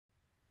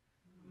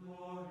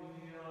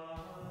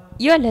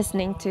You're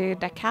listening to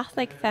the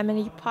Catholic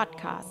Family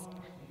Podcast,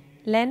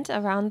 Lent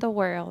Around the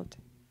World,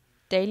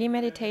 daily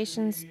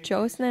meditations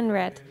chosen and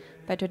read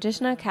by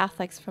traditional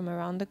Catholics from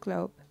around the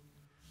globe.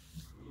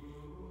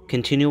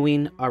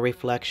 Continuing our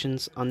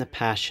reflections on the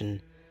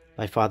Passion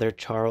by Father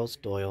Charles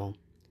Doyle,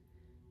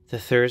 the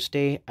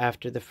Thursday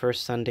after the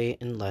first Sunday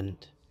in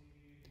Lent.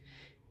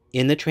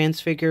 In the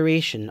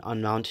Transfiguration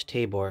on Mount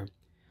Tabor,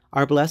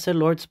 our blessed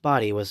Lord's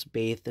body was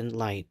bathed in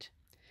light,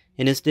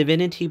 and his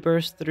divinity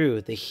burst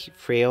through the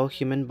frail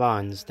human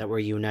bonds that were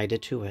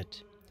united to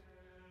it.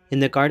 In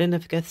the Garden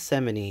of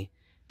Gethsemane,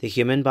 the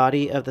human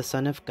body of the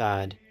Son of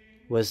God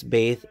was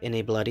bathed in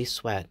a bloody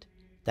sweat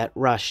that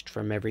rushed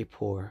from every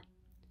pore.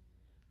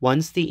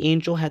 Once the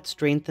angel had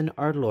strengthened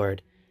our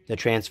Lord, the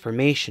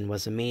transformation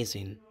was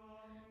amazing.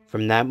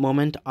 From that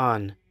moment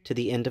on to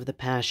the end of the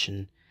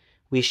Passion,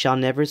 we shall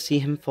never see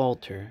him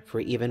falter for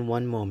even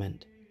one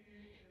moment.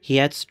 He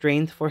had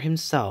strength for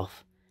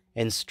himself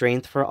and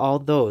strength for all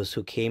those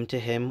who came to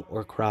him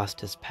or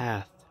crossed his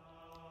path.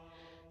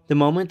 The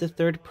moment the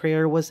third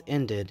prayer was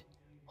ended,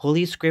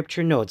 Holy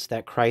Scripture notes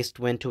that Christ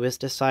went to his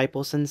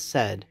disciples and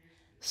said,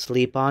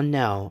 "Sleep on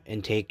now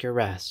and take your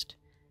rest.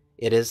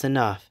 It is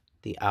enough,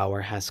 the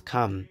hour has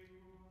come."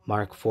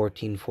 Mark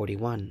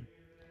 14:41.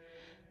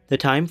 The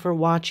time for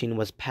watching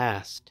was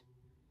past.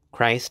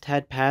 Christ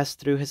had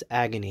passed through his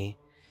agony,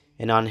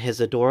 and on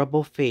his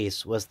adorable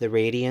face was the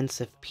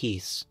radiance of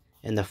peace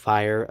and the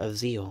fire of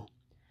zeal.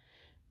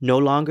 No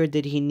longer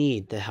did he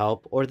need the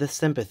help or the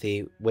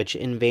sympathy which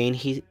in vain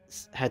he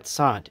had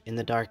sought in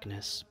the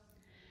darkness.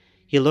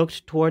 He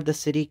looked toward the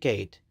city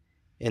gate,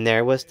 and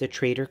there was the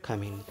traitor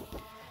coming.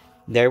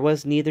 There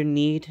was neither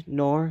need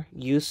nor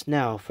use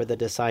now for the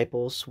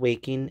disciples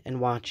waking and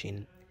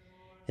watching,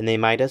 and they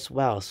might as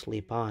well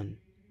sleep on.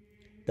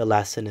 The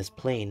lesson is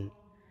plain.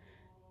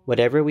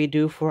 Whatever we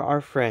do for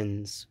our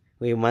friends,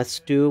 we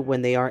must do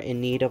when they are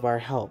in need of our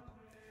help.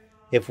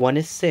 If one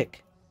is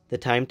sick, the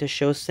time to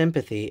show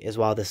sympathy is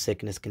while the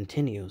sickness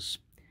continues.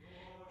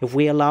 If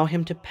we allow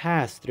him to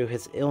pass through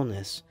his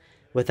illness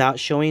without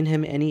showing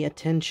him any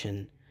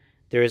attention,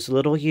 there is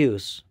little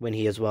use, when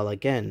he is well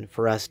again,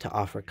 for us to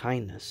offer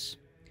kindness.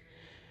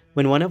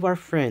 When one of our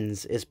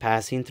friends is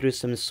passing through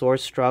some sore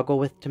struggle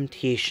with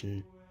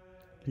temptation,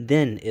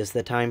 then is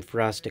the time for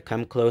us to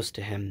come close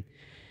to him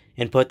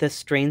and put the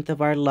strength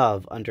of our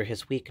love under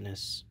his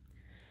weakness.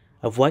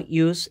 Of what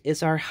use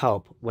is our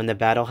help when the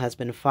battle has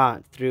been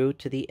fought through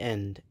to the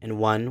end and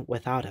won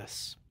without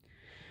us?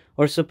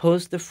 Or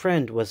suppose the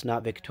friend was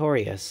not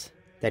victorious,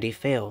 that he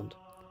failed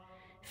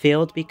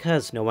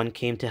because no one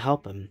came to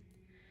help him.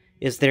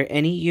 Is there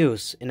any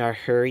use in our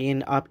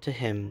hurrying up to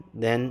him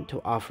then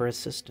to offer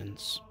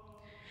assistance?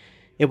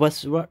 It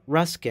was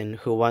Ruskin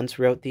who once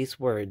wrote these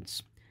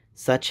words,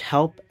 "Such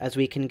help as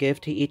we can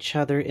give to each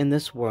other in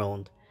this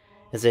world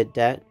is a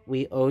debt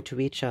we owe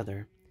to each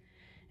other.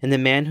 And the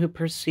man who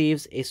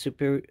perceives a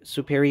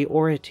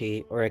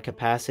superiority or a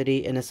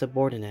capacity in a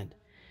subordinate,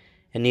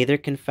 and neither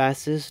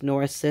confesses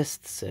nor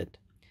assists it,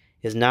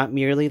 is not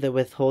merely the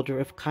withholder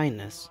of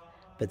kindness,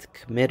 but the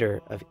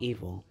committer of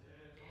evil."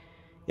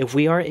 If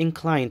we are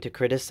inclined to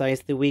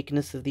criticize the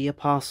weakness of the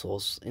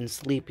apostles in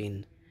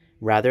sleeping,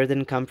 rather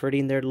than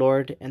comforting their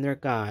Lord and their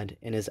God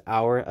in his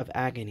hour of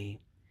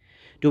agony,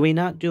 do we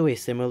not do a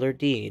similar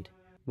deed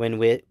when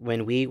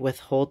we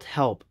withhold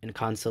help and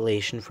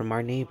consolation from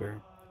our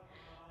neighbor?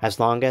 As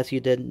long as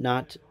you did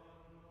not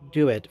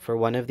do it for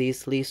one of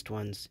these least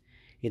ones,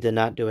 you did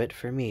not do it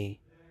for me.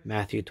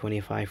 Matthew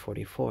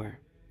 25:44.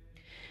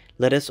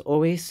 Let us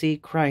always see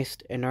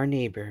Christ in our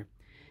neighbor,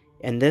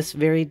 and this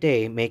very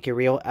day make a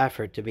real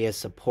effort to be a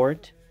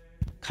support,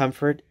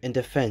 comfort, and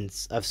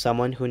defense of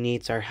someone who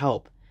needs our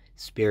help,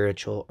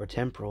 spiritual or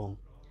temporal.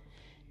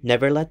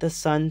 Never let the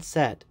sun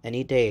set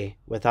any day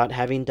without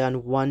having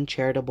done one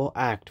charitable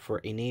act for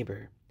a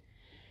neighbor.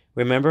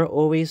 Remember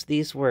always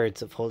these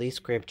words of Holy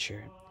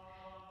Scripture,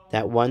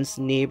 that one's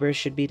neighbor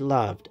should be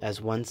loved as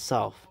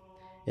oneself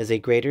is a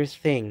greater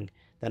thing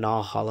than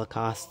all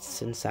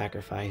holocausts and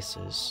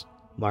sacrifices.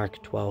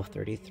 Mark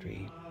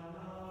 12:33.